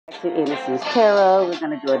to Innocence Tarot. We're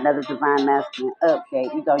going to do another Divine Masculine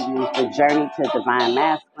update. We're going to use the Journey to Divine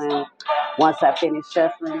Masculine. Once I finish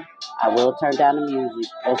shuffling, I will turn down the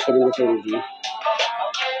music. Let's get in this energy.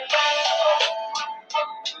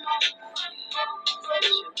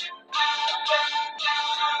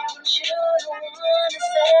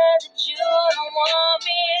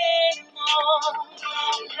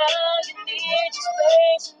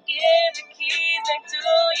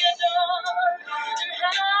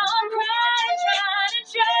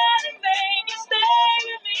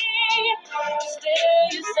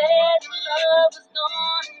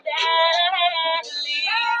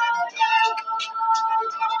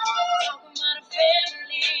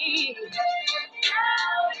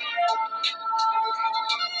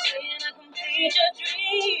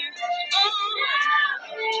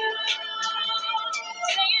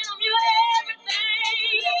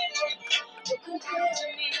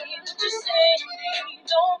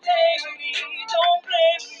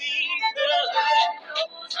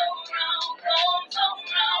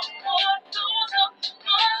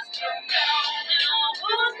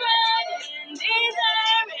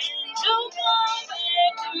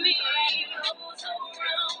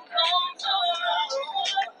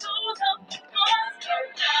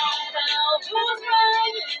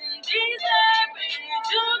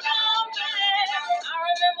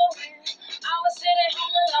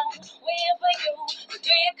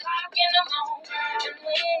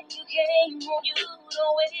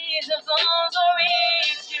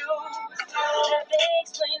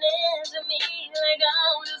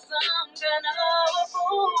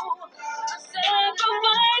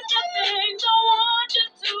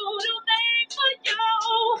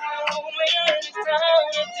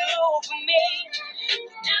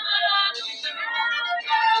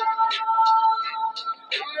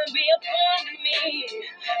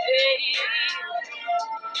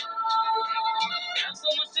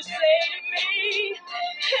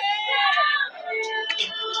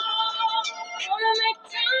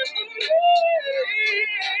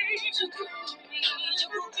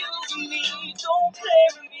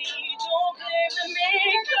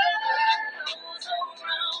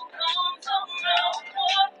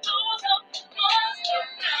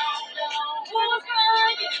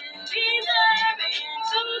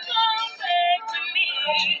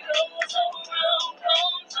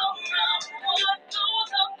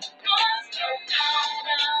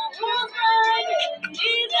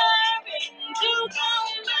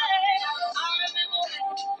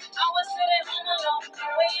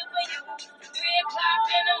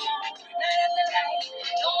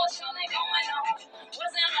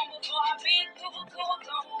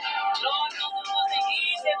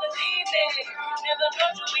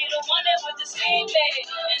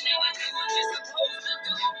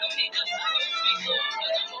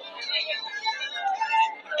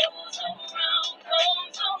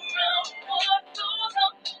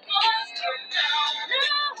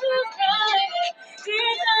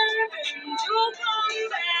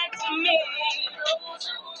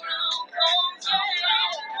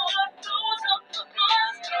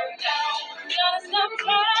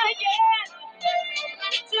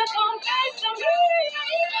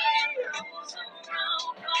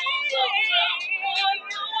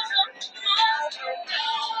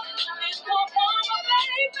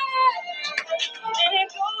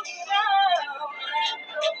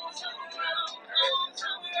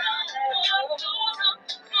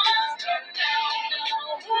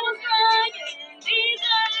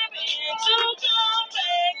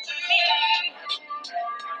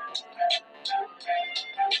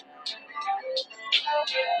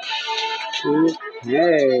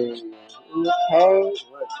 Okay.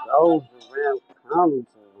 What goes around comes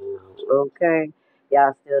around. Okay.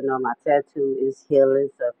 Y'all still know my tattoo is healing,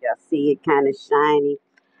 so if y'all see it kind of shiny,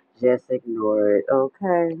 just ignore it.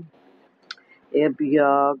 Okay. It'll be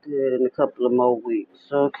all good in a couple of more weeks.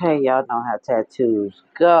 Okay. Y'all know how tattoos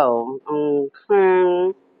go.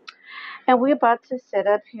 Okay. And we're about to sit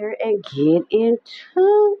up here and get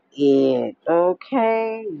into it.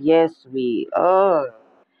 Okay. Yes, we are.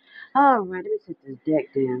 All right, let me set this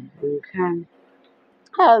deck down. Okay.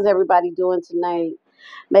 How's everybody doing tonight?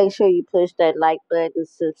 Make sure you push that like button,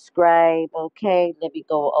 subscribe. Okay. Let me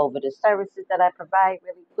go over the services that I provide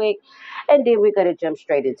really quick. And then we're going to jump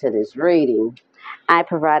straight into this reading. I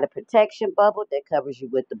provide a protection bubble that covers you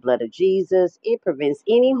with the blood of Jesus. It prevents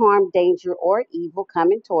any harm, danger, or evil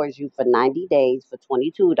coming towards you for 90 days for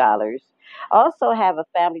 $22. Also have a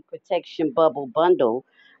family protection bubble bundle,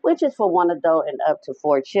 which is for one adult and up to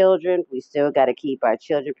four children. We still got to keep our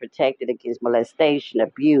children protected against molestation,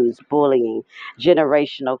 abuse, bullying,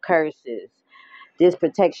 generational curses. This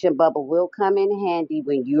protection bubble will come in handy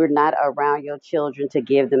when you're not around your children to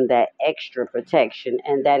give them that extra protection,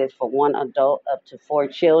 and that is for one adult up to four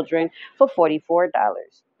children for $44.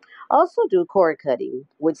 Also, do cord cutting,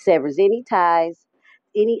 which severs any ties,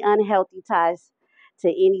 any unhealthy ties to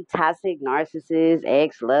any toxic narcissists,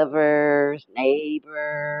 ex lovers,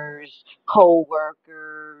 neighbors, co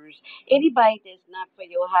workers, anybody that's not for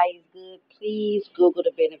your highest good. Please Google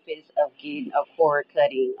the benefits of getting a cord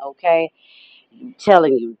cutting, okay?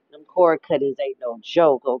 Telling you, them cord cuttings ain't no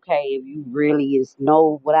joke, okay? If you really is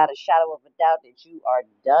know without a shadow of a doubt that you are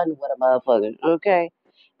done with a motherfucker, okay?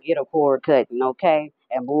 Get a cord cutting, okay?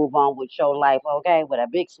 And move on with your life, okay? With a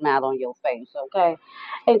big smile on your face, okay?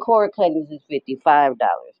 And cord cuttings is $55.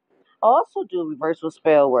 I also do reversal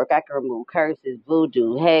spell work. I can remove curses,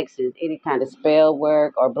 voodoo, hexes, any kind of spell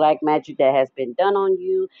work or black magic that has been done on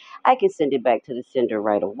you. I can send it back to the sender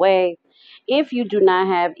right away. If you do not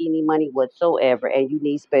have any money whatsoever and you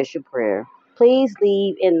need special prayer, please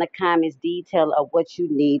leave in the comments detail of what you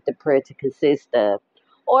need the prayer to consist of.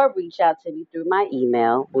 Or reach out to me through my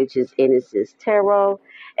email, which is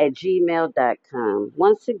innocencetarot@gmail.com.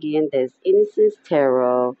 Once again, that's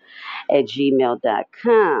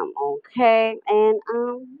innocencetarot@gmail.com. Okay. And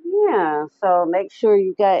yeah. So make sure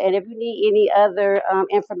you got, and if you need any other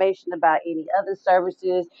information about any other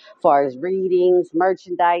services, as far as readings,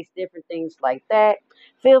 merchandise, different things like that,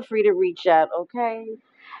 feel free to reach out, okay?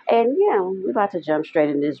 And yeah, we're about to jump straight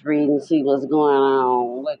in this reading, see what's going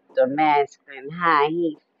on with the mask and how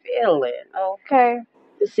he feeling, okay?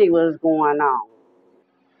 To see what's going on.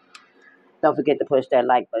 Don't forget to push that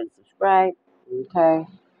like button, subscribe, okay?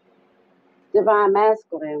 Divine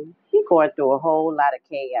Masculine, he going through a whole lot of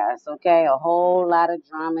chaos, okay? A whole lot of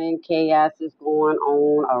drama and chaos is going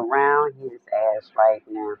on around his ass right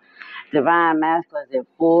now. Divine Masculine is in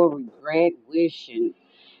full regret, wishing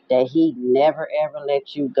that he never ever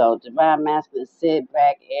let you go. Divine Masculine sit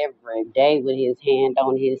back every day with his hand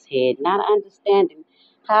on his head, not understanding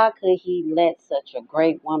how could he let such a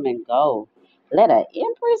great woman go. Let an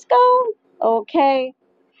empress go? Okay.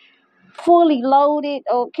 Fully loaded,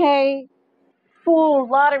 okay, full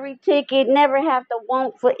lottery ticket, never have to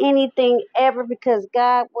want for anything ever because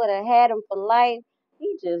God would have had him for life.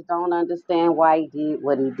 He just don't understand why he did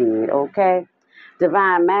what he did, okay?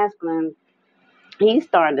 Divine Masculine, he's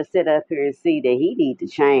starting to sit up here and see that he need to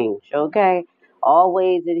change, okay?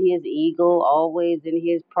 Always in his ego, always in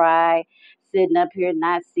his pride, sitting up here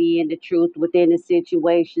not seeing the truth within the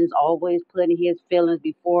situations, always putting his feelings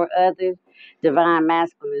before others. Divine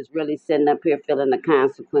Masculine is really sitting up here feeling the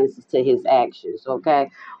consequences to his actions, okay?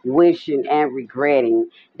 Wishing and regretting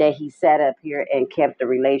that he sat up here and kept the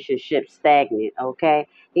relationship stagnant, okay?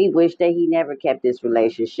 He wished that he never kept this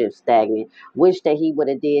relationship stagnant. Wish that he would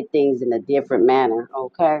have did things in a different manner,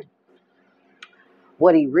 okay?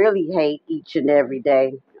 What he really hate each and every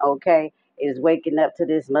day, okay, is waking up to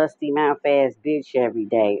this musty mouth ass bitch every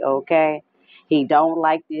day, okay? He don't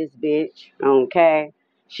like this bitch, okay?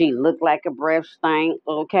 She look like a breath stink,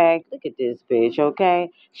 okay? Look at this bitch, okay?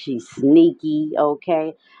 She's sneaky,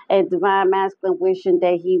 okay? And Divine Masculine wishing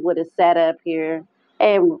that he would have sat up here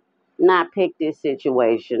and not picked this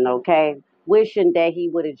situation, okay? Wishing that he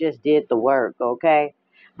would have just did the work, okay?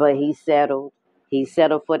 But he settled. He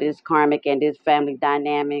settled for this karmic and this family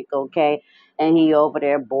dynamic, okay? And he over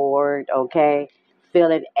there bored, okay?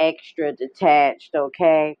 Feeling extra detached,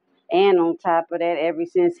 okay? And on top of that, ever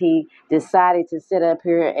since he decided to sit up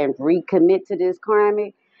here and recommit to this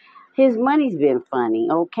karmic, his money's been funny,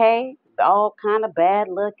 okay? All kind of bad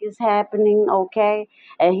luck is happening, okay?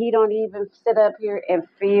 And he don't even sit up here and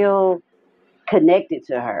feel connected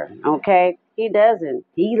to her, okay? He doesn't.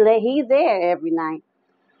 He's there every night.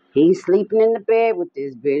 He's sleeping in the bed with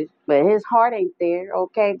this bitch, but his heart ain't there,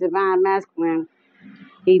 okay? Divine Masculine,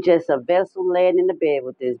 he just a vessel laying in the bed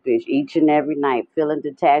with this bitch each and every night, feeling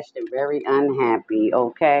detached and very unhappy,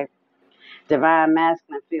 okay? Divine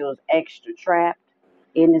Masculine feels extra trapped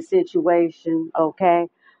in the situation, okay?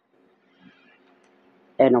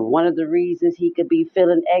 And one of the reasons he could be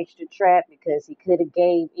feeling extra trapped because he could have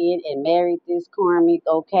gave in and married this karmic,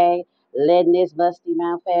 okay? Letting this musty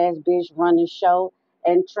mouth ass bitch run the show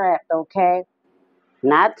and trapped, okay?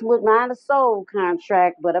 Not with not a soul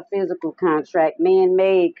contract, but a physical contract,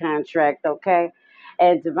 man-made contract, okay?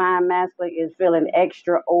 And Divine Masculine is feeling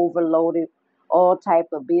extra overloaded. All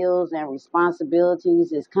type of bills and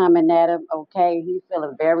responsibilities is coming at him, okay? He's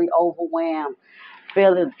feeling very overwhelmed,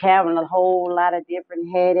 feeling having a whole lot of different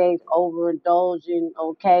headaches, overindulging,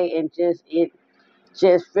 okay? And just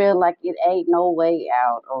feel like it ain't no way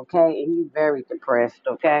out, okay? And he's very depressed,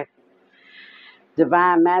 okay?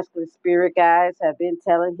 Divine masculine spirit guides have been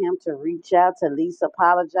telling him to reach out, to at least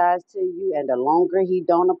apologize to you. And the longer he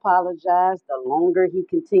don't apologize, the longer he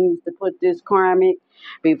continues to put this karmic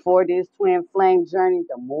before this twin flame journey,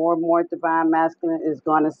 the more and more divine masculine is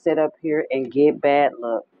going to sit up here and get bad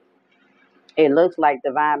luck. It looks like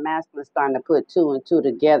divine masculine starting to put two and two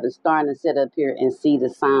together, starting to sit up here and see the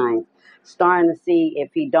signs, starting to see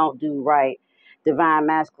if he don't do right. Divine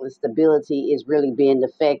masculine stability is really being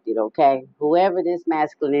affected, okay? Whoever this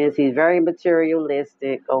masculine is, he's very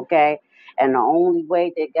materialistic, okay? And the only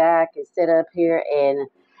way that God can sit up here and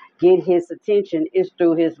get his attention is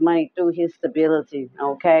through his money, through his stability,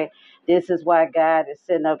 okay? This is why God is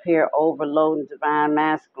sitting up here overloading divine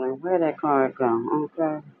masculine. Where'd that card go?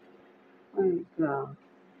 Okay. Where'd it go?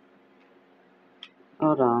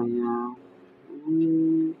 Hold on, y'all.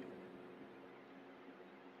 Mm,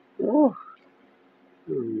 ooh,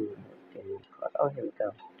 hmm, oh, here we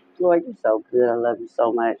go. Lord, you're so good. I love you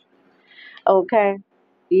so much. Okay.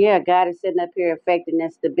 Yeah, God is sitting up here affecting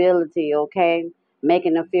that stability, okay?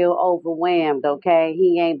 Making him feel overwhelmed, okay?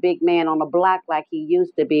 He ain't big man on the block like he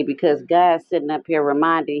used to be because God's sitting up here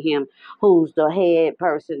reminding him who's the head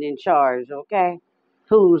person in charge, okay?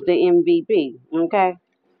 Who's the MVP, okay?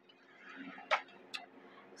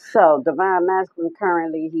 So, Divine Masculine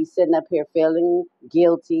currently, he's sitting up here feeling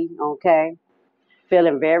guilty, okay?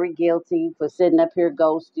 Feeling very guilty for sitting up here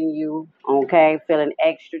ghosting you, okay? Feeling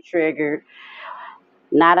extra triggered,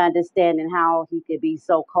 not understanding how he could be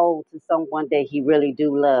so cold to someone that he really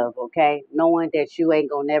do love, okay? Knowing that you ain't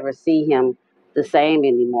gonna never see him the same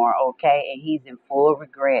anymore, okay? And he's in full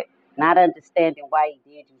regret, not understanding why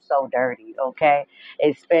he did you so dirty, okay?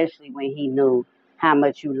 Especially when he knew how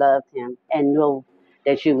much you loved him and knew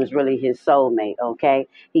that you was really his soulmate, okay?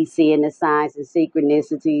 He's seeing the signs and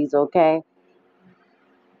synchronicities, okay?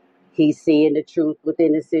 He's seeing the truth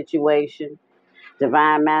within the situation.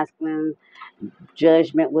 Divine masculine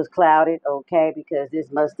judgment was clouded, okay, because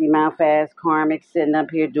this musty mouth ass karmic sitting up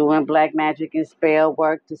here doing black magic and spell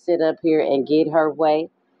work to sit up here and get her way.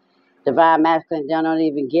 Divine masculine don't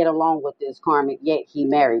even get along with this karmic, yet he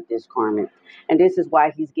married this karmic. And this is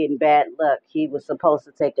why he's getting bad luck. He was supposed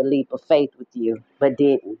to take a leap of faith with you, but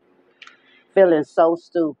didn't. Feeling so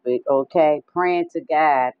stupid, okay, praying to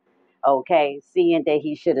God, okay, seeing that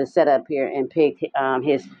he should have sat up here and picked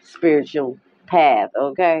his spiritual path,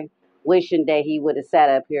 okay, wishing that he would have sat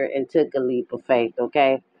up here and took a leap of faith,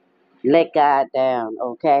 okay, let God down,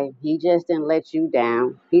 okay, he just didn't let you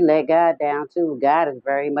down, he let God down too. God is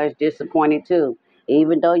very much disappointed too,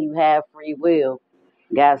 even though you have free will.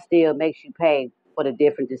 God still makes you pay for the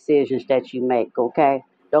different decisions that you make, okay?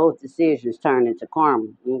 Those decisions turn into karma,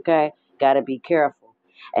 okay? Gotta be careful.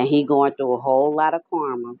 And he going through a whole lot of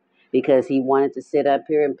karma because he wanted to sit up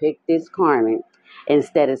here and pick this karma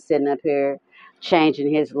instead of sitting up here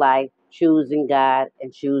changing his life, choosing God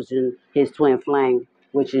and choosing his twin flame,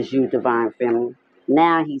 which is you, divine feminine.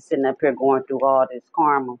 Now he's sitting up here going through all this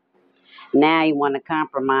karma. Now he want to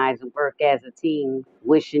compromise and work as a team,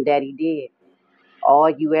 wishing that he did. All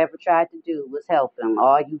you ever tried to do was help him.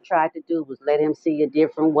 All you tried to do was let him see a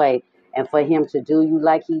different way. And for him to do you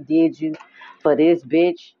like he did you, for this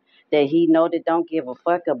bitch that he know that don't give a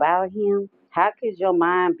fuck about him, how could your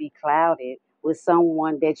mind be clouded with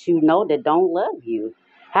someone that you know that don't love you?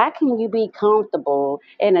 How can you be comfortable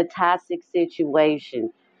in a toxic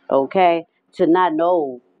situation, okay, to not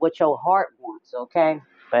know what your heart wants, okay?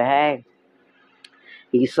 But hey,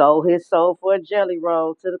 he sold his soul for a jelly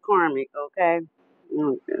roll to the karmic, okay?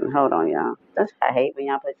 Hold on, y'all. That's I hate when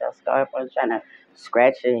y'all put your scarf on trying to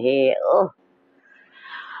scratch your head.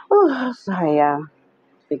 Oh, sorry, y'all.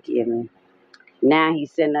 Forgive me. Now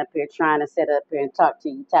he's sitting up here trying to sit up here and talk to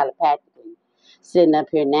you telepathically. Sitting up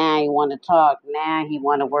here now, he want to talk. Now he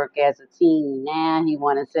want to work as a team. Now he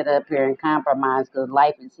want to sit up here and compromise because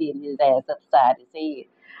life is hitting his ass upside his head.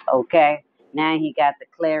 Okay. Now he got the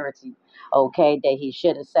clarity. Okay, that he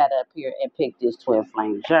should have sat up here and picked this twin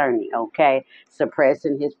flame journey. Okay,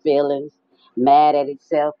 suppressing his feelings, mad at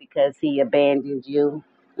himself because he abandoned you.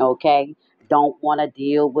 Okay, don't want to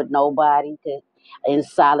deal with nobody in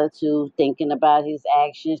solitude, thinking about his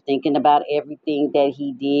actions, thinking about everything that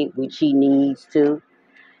he did, which he needs to.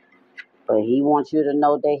 But he wants you to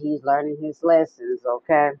know that he's learning his lessons,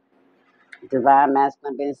 okay? Divine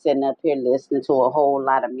Masculine been sitting up here listening to a whole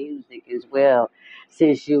lot of music as well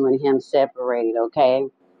since you and him separated, okay?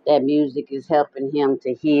 That music is helping him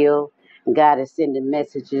to heal. God is sending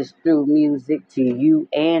messages through music to you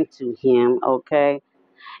and to him, okay?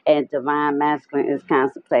 And divine masculine is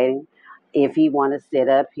contemplating if he want to sit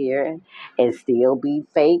up here and still be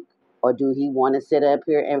fake, or do he want to sit up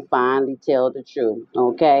here and finally tell the truth,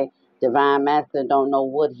 okay? Divine Masculine don't know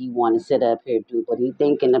what he want to sit up here do, but he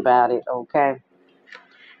thinking about it, okay?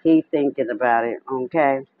 He thinking about it,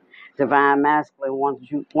 okay? Divine Masculine want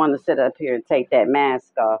to sit up here and take that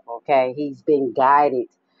mask off, okay? He's been guided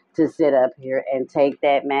to sit up here and take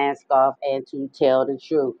that mask off and to tell the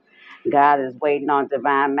truth. God is waiting on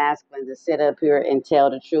Divine Masculine to sit up here and tell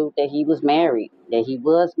the truth that he was married,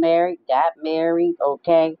 got married,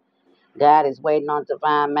 okay? God is waiting on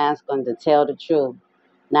Divine Masculine to tell the truth,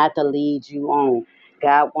 not to lead you on.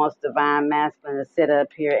 God wants Divine Masculine to sit up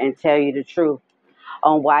here and tell you the truth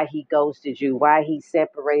on why he ghosted you, why he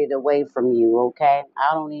separated away from you, okay?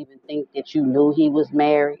 I don't even think that you knew he was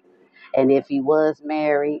married. And if he was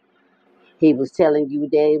married, he was telling you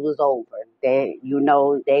that it was over. That you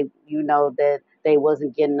know that they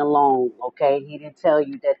wasn't getting along, okay? He didn't tell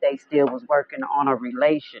you that they still was working on a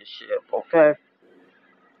relationship, okay?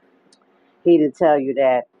 He didn't tell you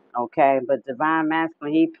that, okay? But Divine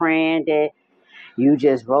Masculine, he praying that you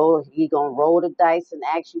just roll, he gonna roll the dice and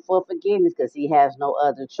ask you for forgiveness because he has no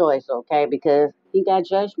other choice, okay? Because he got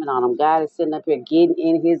judgment on him. God is sitting up here getting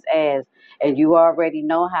in his ass. And you already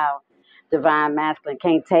know how Divine Masculine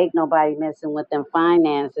can't take nobody messing with them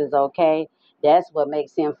finances, okay? That's what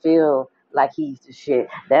makes him feel like he's the shit.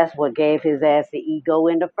 That's what gave his ass the ego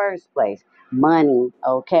in the first place. Money,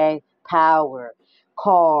 okay? Power,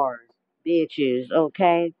 cars, bitches,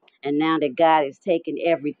 okay? And now that God is taking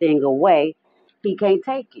everything away, he can't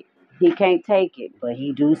take it. He can't take it, but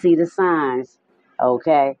he do see the signs,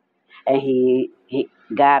 okay? And he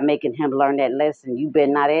God making him learn that lesson. You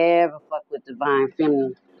better not ever fuck with divine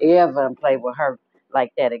feminine, ever play with her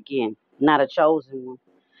like that again. Not a chosen one.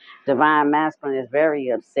 Divine masculine is very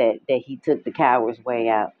upset that he took the coward's way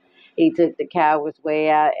out. He took the coward's way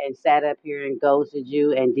out and sat up here and ghosted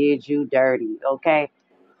you and did you dirty, okay?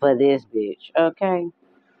 For this bitch, okay?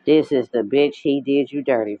 This is the bitch he did you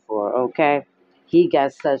dirty for, okay? He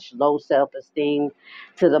got such low self esteem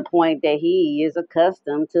to the point that he is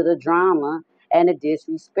accustomed to the drama and the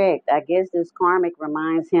disrespect. I guess this karmic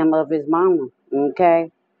reminds him of his mama,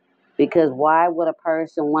 okay? Because why would a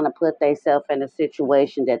person want to put themselves in a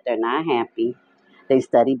situation that they're not happy? They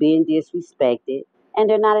study being disrespected and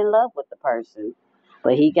they're not in love with the person.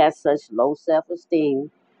 But he got such low self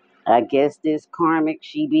esteem. I guess this karmic,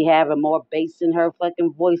 she be having more bass in her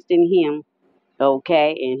fucking voice than him,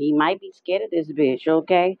 okay? And he might be scared of this bitch,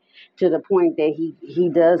 okay? To the point that he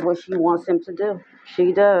does what she wants him to do.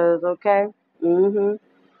 She does, okay? Mm-hmm.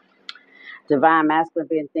 Divine Masculine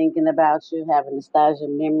been thinking about you, having nostalgia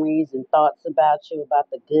memories and thoughts about you, about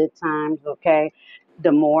the good times, okay?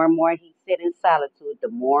 The more and more he sit in solitude, the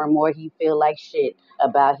more and more he feel like shit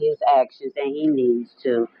about his actions and he needs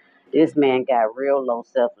to. This man got real low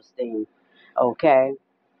self-esteem, okay?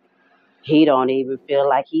 He don't even feel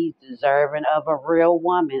like he's deserving of a real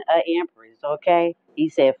woman, a empress, okay? He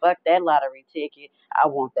said, fuck that lottery ticket. I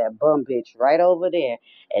want that bum bitch right over there.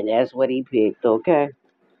 And that's what he picked, okay?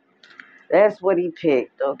 That's what he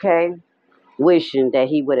picked, okay? Wishing that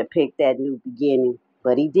he would have picked that new beginning,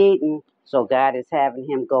 but he didn't. So God is having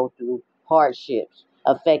him go through hardships,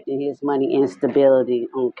 affecting his money instability,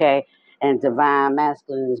 okay? And divine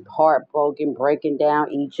masculine is heartbroken, breaking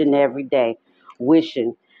down each and every day,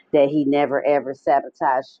 wishing that he never ever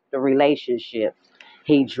sabotaged the relationship.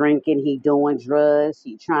 He drinking, he doing drugs,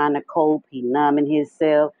 he trying to cope, he numbing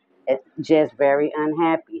himself, just very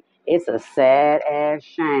unhappy. It's a sad ass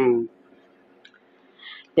shame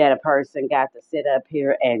that a person got to sit up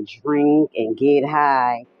here and drink and get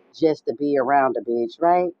high just to be around a bitch,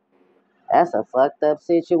 right? That's a fucked up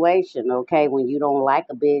situation, okay? When you don't like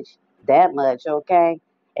a bitch that much, okay?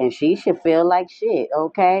 And she should feel like shit,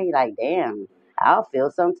 okay? Like, damn, I'll feel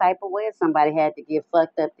some type of way if somebody had to get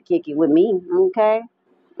fucked up to kick it with me, okay?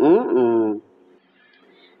 Mm-mm.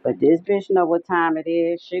 But this bitch know what time it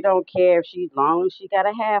is. She don't care if she long as she got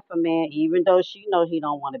a half a man, even though she know he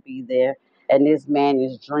don't want to be there. And this man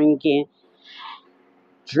is drinking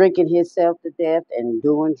himself to death and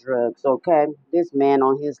doing drugs, okay? This man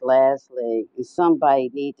on his last leg. And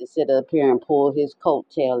somebody need to sit up here and pull his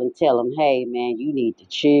coattail and tell him, hey man, you need to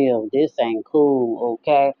chill. This ain't cool,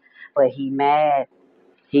 okay? But he mad.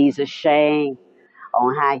 He's ashamed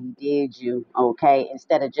on how he did you, okay?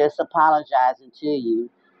 Instead of just apologizing to you,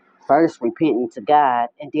 first repenting to God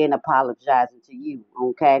and then apologizing to you,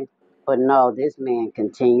 okay? But no, this man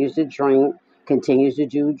continues to drink, continues to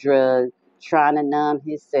do drugs, trying to numb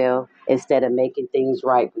himself instead of making things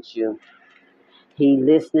right with you. He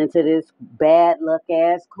listening to this bad luck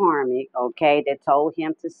ass karmic, okay, that told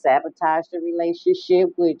him to sabotage the relationship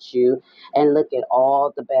with you and look at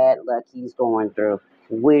all the bad luck he's going through,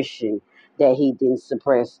 wishing that he didn't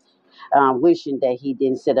suppress. wishing that he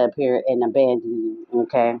didn't sit up here and abandon you,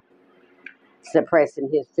 okay? Suppressing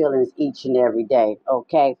his feelings each and every day,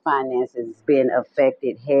 okay? Finances been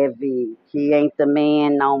affected heavy. He ain't the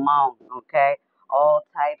man no more, okay? All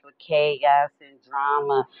type of chaos and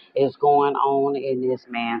drama is going on in this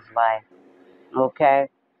man's life, okay?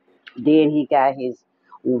 Then he got his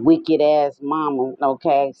wicked ass mama,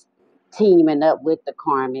 okay, teaming up with the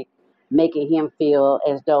karmic, making him feel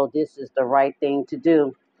as though this is the right thing to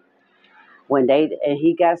do. And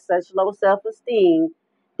he got such low self esteem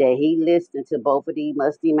that he listened to both of these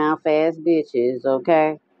musty mouth ass bitches,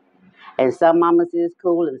 okay? And some mamas is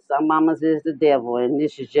cool and some mamas is the devil. And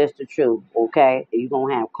this is just the truth, okay? You're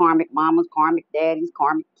going to have karmic mamas, karmic daddies,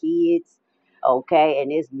 karmic kids, okay?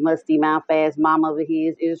 And this musty mouth ass mama of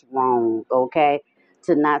his is wrong, okay?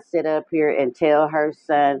 To not sit up here and tell her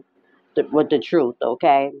son with the truth,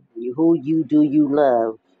 okay? Who you do you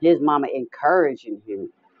love. His mama encouraging him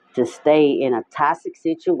to stay in a toxic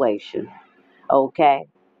situation, okay?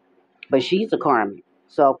 But she's a karmic.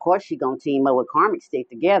 So of course she gonna team up with karmic, stick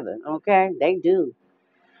together. Okay? They do.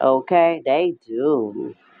 Okay? They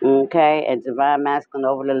do. Okay? And Divine Masculine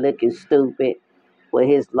over there looking stupid with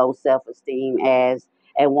his low self esteem ass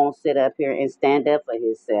and won't sit up here and stand up for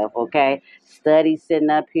himself. Okay? Study sitting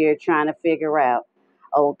up here trying to figure out,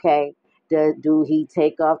 okay, do he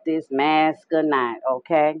take off this mask or not?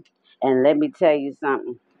 Okay? And let me tell you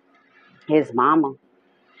something. His mama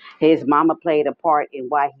his mama played a part in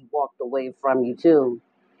why he walked away from you too.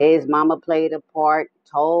 His mama played a part,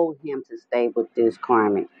 told him to stay with this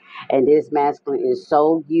karmic. And this masculine is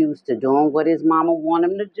so used to doing what his mama want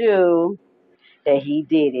him to do that he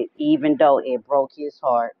did it, even though it broke his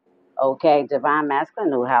heart. Okay, Divine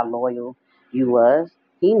Masculine knew how loyal you was.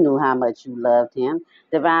 He knew how much you loved him.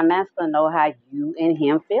 Divine Masculine know how you and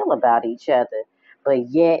him feel about each other. But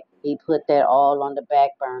yet he put that all on the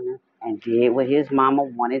back burner and did what his mama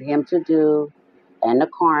wanted him to do and the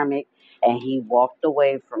karmic, and he walked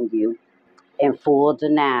away from you in full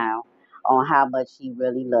denial on how much he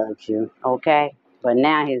really loves you. Okay? But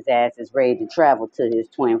now his ass is ready to travel to his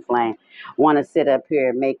twin flame. Want to sit up here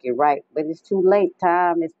and make it right, but it's too late.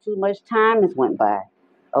 It's too much time has went by.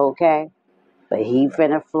 Okay? But he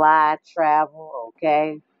finna fly, travel,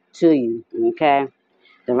 okay, to you. Okay?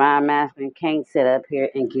 Divine Masculine can't sit up here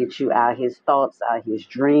and get you out his thoughts, out his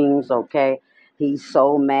dreams, okay? He's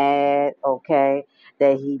so mad, okay,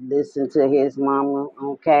 that he listened to his mama,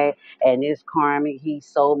 okay? And this karmic, he's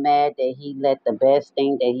so mad that he let the best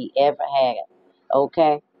thing that he ever had,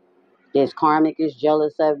 okay? This karmic is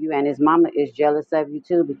jealous of you, and his mama is jealous of you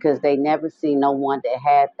too because they never see no one that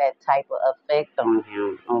had that type of effect on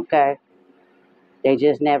him, okay? They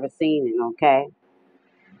just never seen it, okay?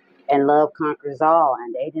 And love conquers all,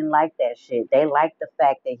 and they didn't like that shit. They liked the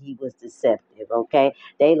fact that he was deceptive, okay?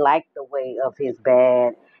 They liked the way of his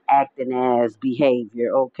bad acting as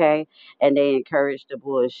behavior, okay? And they encouraged the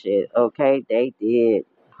bullshit, okay? They did.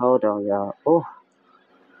 Hold on, y'all. Oh,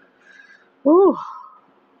 oh,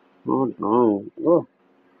 hold on. Oh,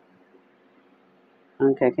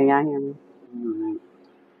 okay, can y'all hear me? Alright.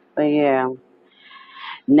 But yeah,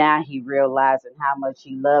 now he realizing how much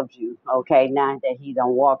he loved you, okay? Now that he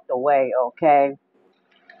done walked away, okay?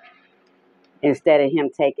 Instead of him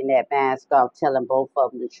taking that mask off, telling both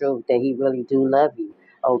of them the truth that he really do love you,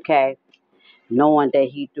 okay? Knowing that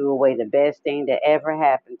he threw away the best thing that ever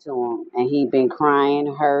happened to him, and he been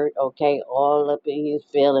crying, hurt, okay, all up in his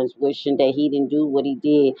feelings, wishing that he didn't do what he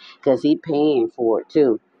did, cause he paying for it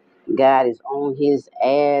too. God is on his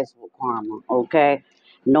ass with karma, okay?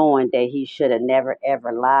 Knowing that he should have never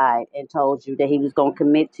ever lied and told you that he was gonna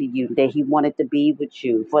commit to you, that he wanted to be with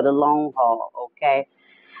you for the long haul, okay?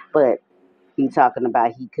 But he talking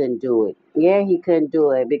about he couldn't do it. Yeah, he couldn't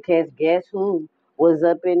do it because guess who was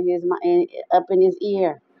up in his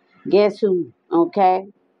ear? Guess who? Okay.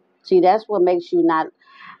 See, that's what makes you not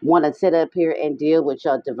want to sit up here and deal with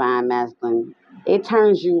your divine masculine. It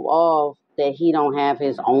turns you off that he don't have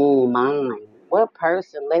his own mind. What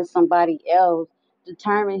person lets somebody else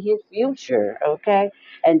determine his future? Okay,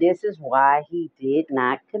 and this is why he did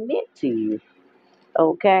not commit to you.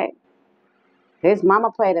 Okay, his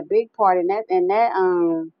mama played a big part in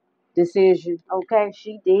that decision. Okay,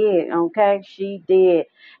 she did. Okay, she did.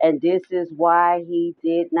 And this is why he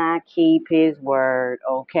did not keep his word.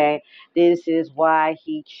 Okay. This is why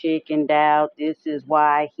he chickened out. This is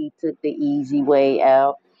why he took the easy way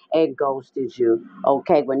out and ghosted you.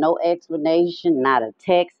 Okay, with no explanation, not a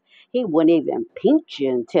text. He wouldn't even pinch you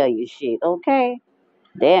and tell you shit. Okay.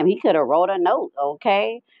 Damn, he could have wrote a note,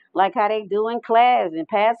 okay? Like how they do in class and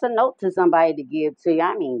pass a note to somebody to give to you.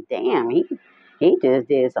 I mean, damn, He just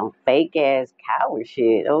did some fake ass coward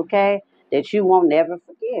shit, okay? That you won't never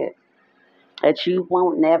forget. That you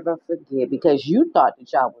won't never forget because you thought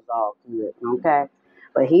that y'all was all good, okay?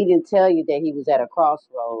 But he didn't tell you that he was at a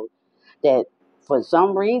crossroads, that for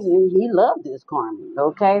some reason he loved this karmic,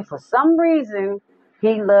 okay? For some reason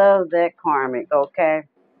he loved that karmic, okay?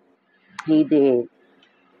 He did.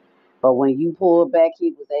 But when you pulled back, he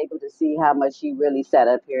was able to see how much he really sat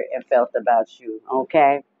up here and felt about you,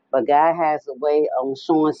 okay? But God has a way of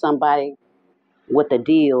showing somebody what the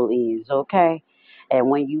deal is, okay? And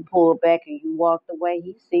when you pulled back and you walked away,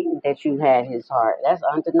 he seen that you had his heart. That's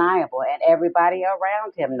undeniable. And everybody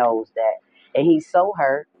around him knows that. And he's so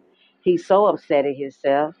hurt. He's so upset at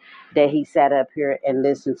himself that he sat up here and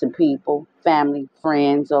listened to people, family,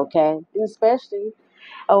 friends, okay? And especially,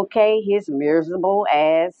 okay, his miserable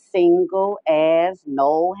ass, single ass,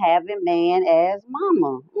 no having man ass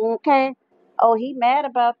mama, okay? Oh, he mad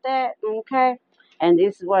about that, okay? And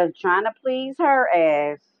this was trying to please her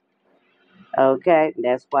ass, okay?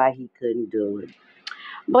 That's why he couldn't do it.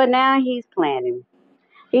 But now he's planning.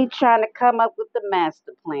 He's trying to come up with the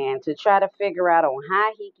master plan to try to figure out on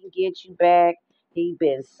how he can get you back. He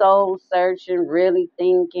been soul searching, really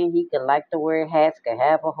thinking he could like to wear hats, could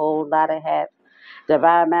have a whole lot of hats.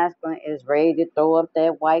 Divine Masculine is ready to throw up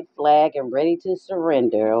that white flag and ready to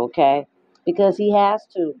surrender, okay? Because he has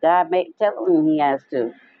to. God make tell him he has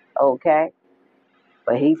to, okay?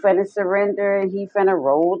 But he finna surrender and he finna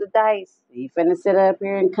roll the dice. He finna sit up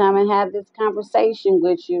here and come and have this conversation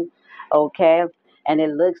with you, okay? And it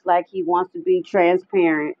looks like he wants to be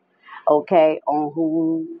transparent, okay, on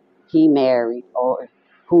who he married or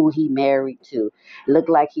who he married to. Look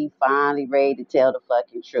like he finally ready to tell the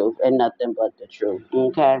fucking truth and nothing but the truth,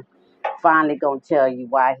 okay? Finally gonna tell you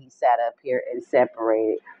why he sat up here and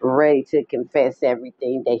separated, ready to confess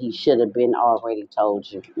everything that he should have been already told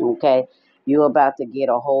you. Okay? You're about to get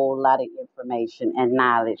a whole lot of information and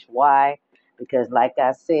knowledge. Why? Because like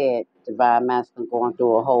I said, Divine Masculine going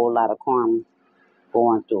through a whole lot of karma,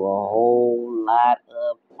 going through a whole lot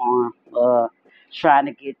of trying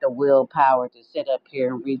to get the willpower to sit up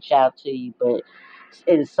here and reach out to you, but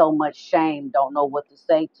in so much shame, don't know what to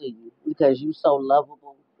say to you because you so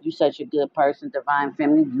lovable. You such a good person, Divine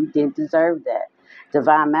Feminine. You didn't deserve that.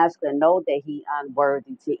 Divine Masculine know that he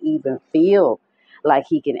unworthy to even feel like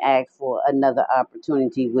he can ask for another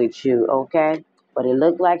opportunity with you, okay? But it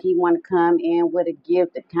looked like he want to come in with a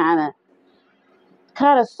gift to kind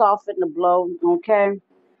of soften the blow, okay?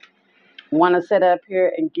 Want to sit up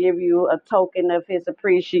here and give you a token of his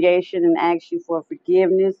appreciation and ask you for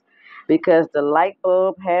forgiveness because the light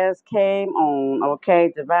bulb has came on,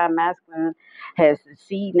 okay? Divine Masculine has to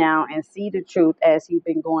see now and see the truth as he's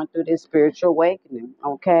been going through this spiritual awakening,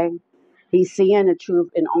 okay? He's seeing the truth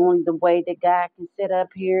in only the way that God can sit up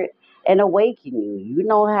here and awaken you. You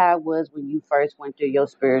know how it was when you first went through your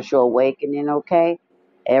spiritual awakening, okay?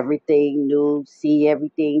 Everything new, see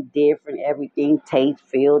everything different, everything taste,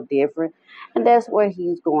 feel different. And that's what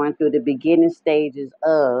he's going through the beginning stages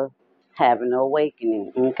of having an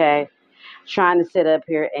awakening, okay? Trying to sit up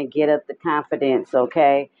here and get up the confidence,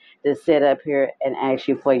 okay, to sit up here and ask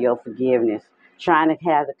you for your forgiveness. Trying to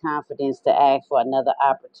have the confidence to ask for another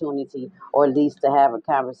opportunity or at least to have a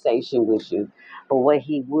conversation with you. But what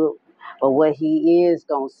he will but what he is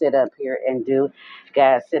gonna sit up here and do,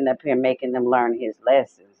 God sitting up here making them learn his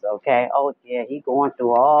lessons, okay? Oh yeah, he going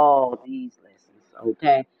through all these lessons,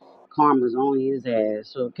 okay? Karma's on his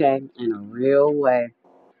ass, okay? In a real way.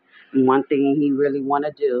 One thing he really want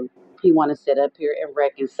to do, he want to sit up here and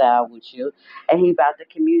reconcile with you, and he about to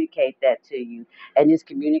communicate that to you. And this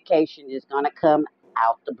communication is gonna come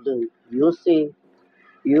out the blue. You'll see,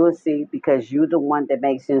 because you the one that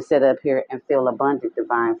makes him sit up here and feel abundant,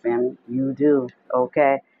 Divine Family. You do,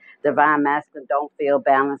 okay? Divine Masculine don't feel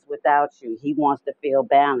balanced without you. He wants to feel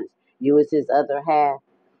balanced. You is his other half.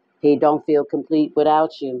 He don't feel complete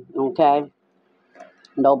without you, okay?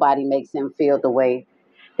 Nobody makes him feel the way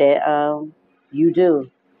that you do.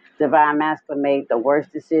 Divine Masculine made the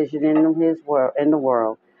worst decision in the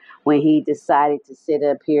world when he decided to sit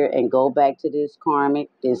up here and go back to this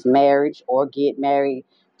karmic, this marriage, or get married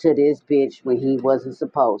to this bitch when he wasn't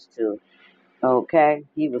supposed to. Okay,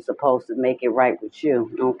 he was supposed to make it right with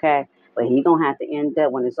you. Okay, but he gonna have to end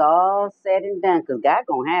up when it's all said and done, cause God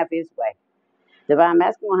gonna have his way. Divine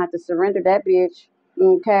Masculine gonna have to surrender that bitch.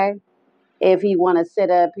 Okay, if he want to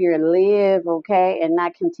sit up here and live, okay, and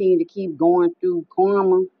not continue to keep going through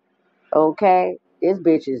karma, okay, this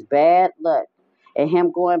bitch is bad luck. And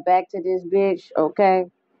him going back to this bitch, okay,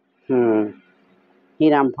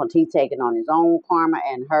 he taking on his own karma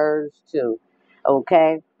and hers too,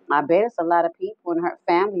 okay. I bet it's a lot of people in her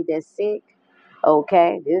family that's sick,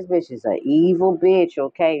 Okay, this bitch is an evil bitch.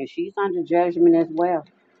 Okay, and she's under judgment as well.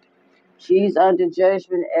 She's under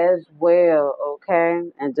judgment as well. Okay,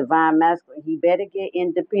 and divine masculine, he better get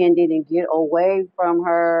independent and get away from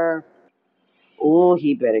her. Oh,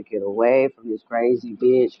 he better get away from this crazy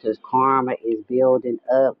bitch because karma is building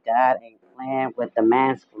up. God ain't playing with the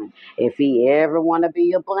masculine. If he ever want to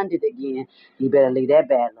be abundant again, he better leave that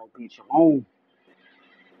bad little bitch alone.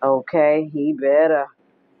 Okay, he better.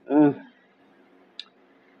 Mm,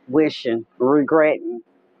 wishing, regretting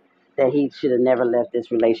that he should have never left this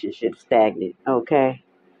relationship stagnant. Okay.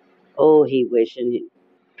 Oh, he wishing,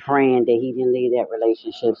 praying that he didn't leave that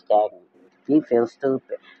relationship stagnant. He feels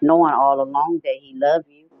stupid, knowing all along that he love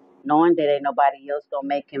you, knowing that ain't nobody else gonna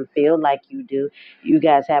make him feel like you do. You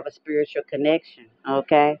guys have a spiritual connection.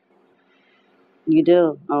 Okay, you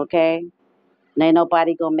do. Okay. Ain't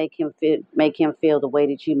nobody gonna make him feel the way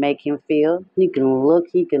that you make him feel. He can look,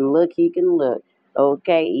 he can look, he can look.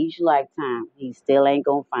 Okay, each lifetime, he still ain't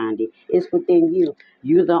gonna find it. It's within you.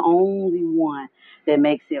 You're the only one that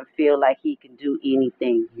makes him feel like he can do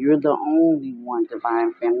anything. You're the only one,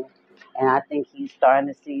 divine feminine. And I think he's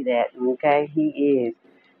starting to see that. Okay, he is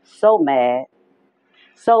so mad,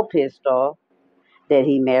 so pissed off that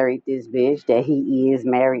he married this bitch, that he is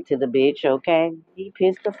married to the bitch. Okay, he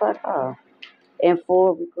pissed the fuck off and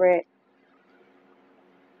full regret.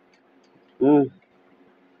 Mm,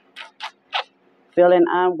 feeling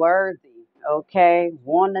unworthy, okay?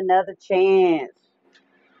 Want another chance.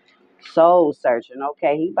 Soul searching,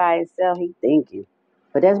 okay? He by himself, he thinking.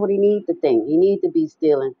 But that's what he need to think. He need to be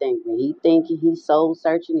still and think. When he thinking, he's soul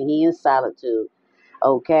searching and he in solitude,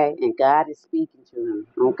 okay? And God is speaking to him,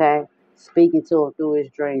 okay? Speaking to him through his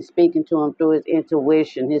dreams, speaking to him through his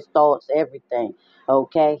intuition, his thoughts, everything,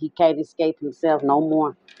 okay? He can't escape himself no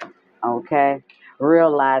more, okay?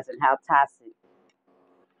 Realizing how toxic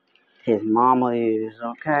his mama is,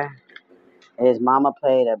 okay? His mama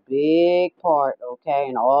played a big part, okay?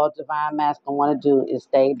 And all divine masculine want to do is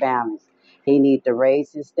stay balanced. He need to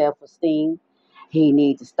raise his self-esteem. He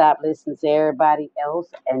needs to stop listening to everybody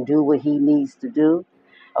else and do what he needs to do,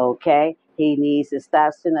 okay? He needs to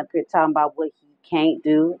stop sitting up here talking about what he can't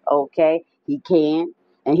do, okay? He can,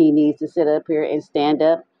 and he needs to sit up here and stand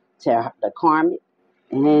up to the karmic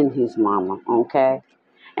and his mama, okay?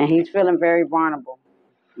 And he's feeling very vulnerable,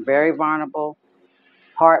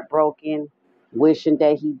 heartbroken, wishing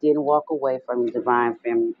that he didn't walk away from the divine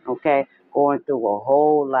feminine, okay? Going through a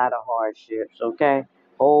whole lot of hardships, okay?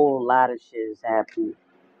 Whole lot of shit is happening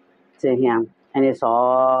to him. And it's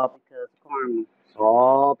all because of karma. It's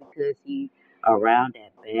all because he around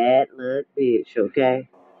that bad luck bitch, okay?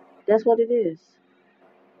 That's what it is.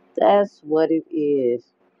 That's what it is.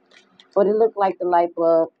 But it looked like the light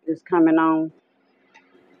bulb is coming on.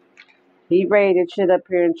 He ready to sit up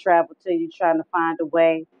here and travel to you, trying to find a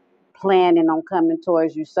way, planning on coming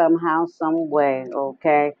towards you somehow, some way,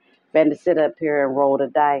 okay? Better sit up here and roll the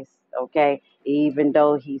dice, okay? Even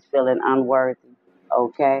though he's feeling unworthy,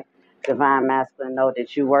 okay? Divine masculine know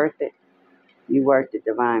that you worth it. You worth it,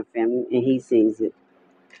 divine feminine, and he sees it.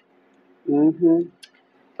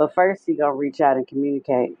 But first, he gonna reach out and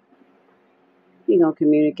communicate. He gonna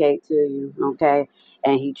communicate to you, okay?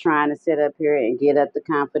 And he trying to sit up here and get up the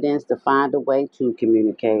confidence to find a way to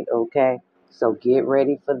communicate, okay? So get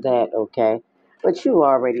ready for that, okay? But you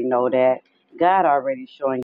already know that. God already showing